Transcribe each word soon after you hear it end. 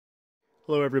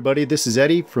Hello everybody, this is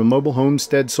Eddie from Mobile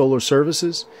Homestead Solar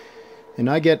Services, and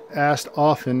I get asked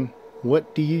often,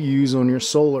 what do you use on your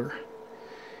solar?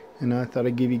 And I thought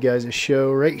I'd give you guys a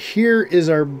show. Right here is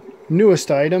our newest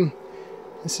item.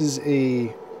 This is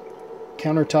a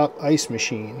countertop ice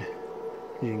machine.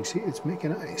 As you can see, it's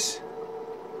making ice.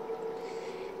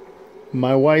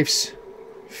 My wife's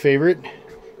favorite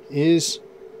is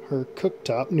her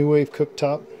cooktop, New Wave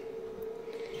cooktop.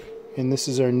 And this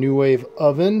is our New Wave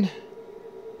oven.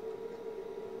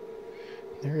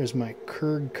 There is my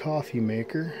Keurig coffee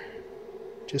maker.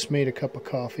 Just made a cup of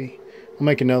coffee. I'll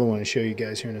make another one and show you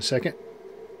guys here in a second.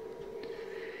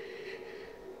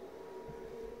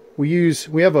 We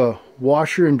have a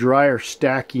washer and dryer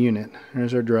stack unit.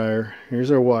 There's our dryer. Here's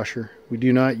our washer. We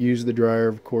do not use the dryer,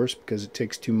 of course, because it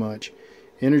takes too much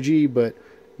energy, but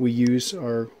we use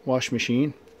our wash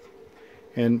machine.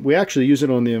 And we actually use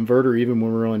it on the inverter even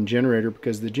when we're on generator,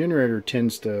 because the generator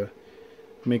tends to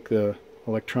make the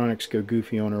electronics go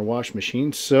goofy on our wash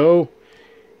machine, so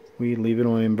we leave it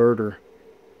on inverter.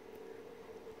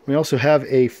 We also have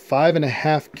a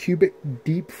 5.5 cubic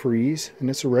deep freeze, and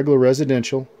it's a regular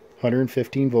residential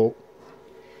 115 volt.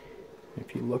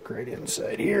 If you look right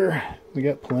inside here, we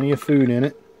got plenty of food in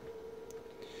it.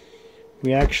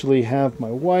 We actually have my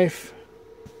wife,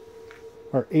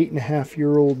 our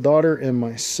 8.5-year-old daughter, and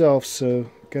myself,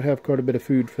 so gotta have quite a bit of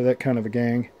food for that kind of a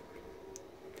gang.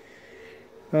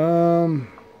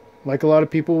 Like a lot of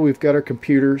people, we've got our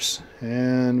computers,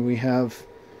 and we have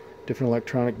different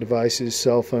electronic devices,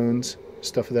 cell phones,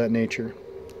 stuff of that nature.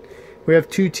 We have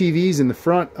two TVs in the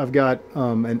front. I've got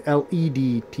an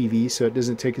LED TV, so it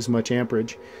doesn't take as much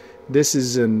amperage. This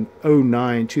is an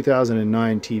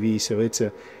 2009 TV, so it's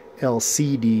a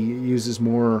LCD. It uses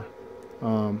more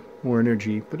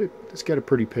energy, but it's got a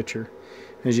pretty picture.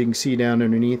 As you can see down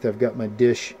underneath, I've got my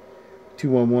Dish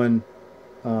 211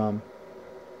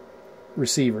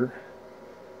 receiver.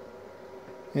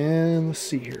 And let's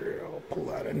see here, I'll pull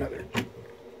out another,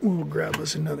 we'll grab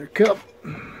us another cup,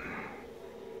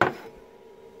 and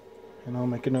I'll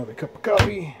make another cup of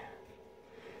coffee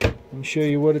and show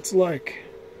you what it's like.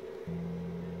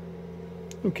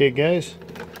 Okay guys,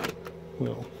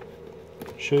 we'll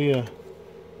show you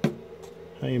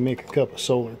how you make a cup of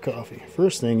solar coffee.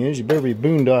 First thing is, you better be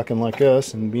boondocking like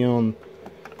us and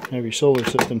have your solar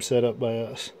system set up by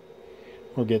us,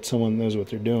 or get someone that knows what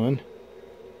they're doing.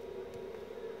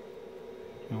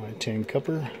 Now a tin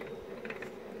cupper.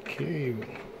 Okay.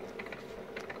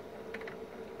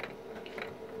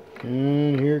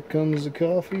 And here comes the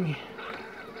coffee.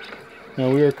 Now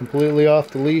we are completely off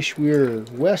the leash. We are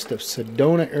west of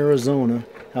Sedona, Arizona,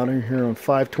 out in here on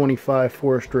 525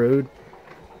 Forest Road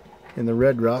in the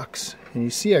Red Rocks. And you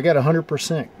see I got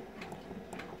 100%.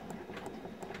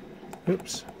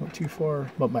 Oops, not too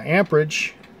far. But my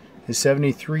amperage is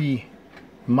 73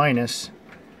 minus,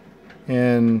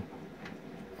 and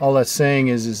all that's saying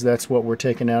is that's what we're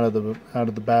taking out of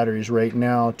the batteries right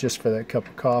now, just for that cup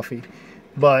of coffee.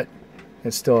 But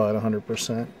it's still at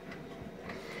 100%.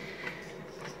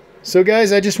 So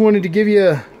guys, I just wanted to give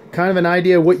you kind of an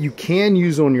idea of what you can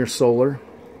use on your solar.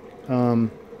 You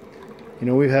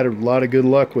know, we've had a lot of good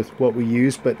luck with what we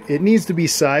use, but it needs to be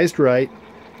sized right,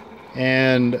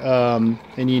 and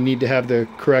you need to have the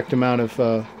correct amount of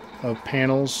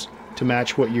panels to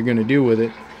match what you're going to do with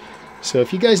it. So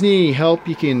if you guys need any help,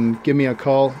 you can give me a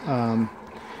call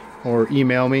or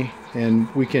email me, and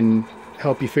we can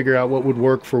help you figure out what would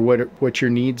work for what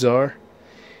your needs are.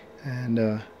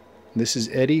 And this is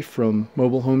Eddie from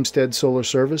Mobile Homestead Solar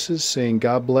Services saying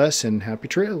God bless and happy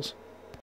trails.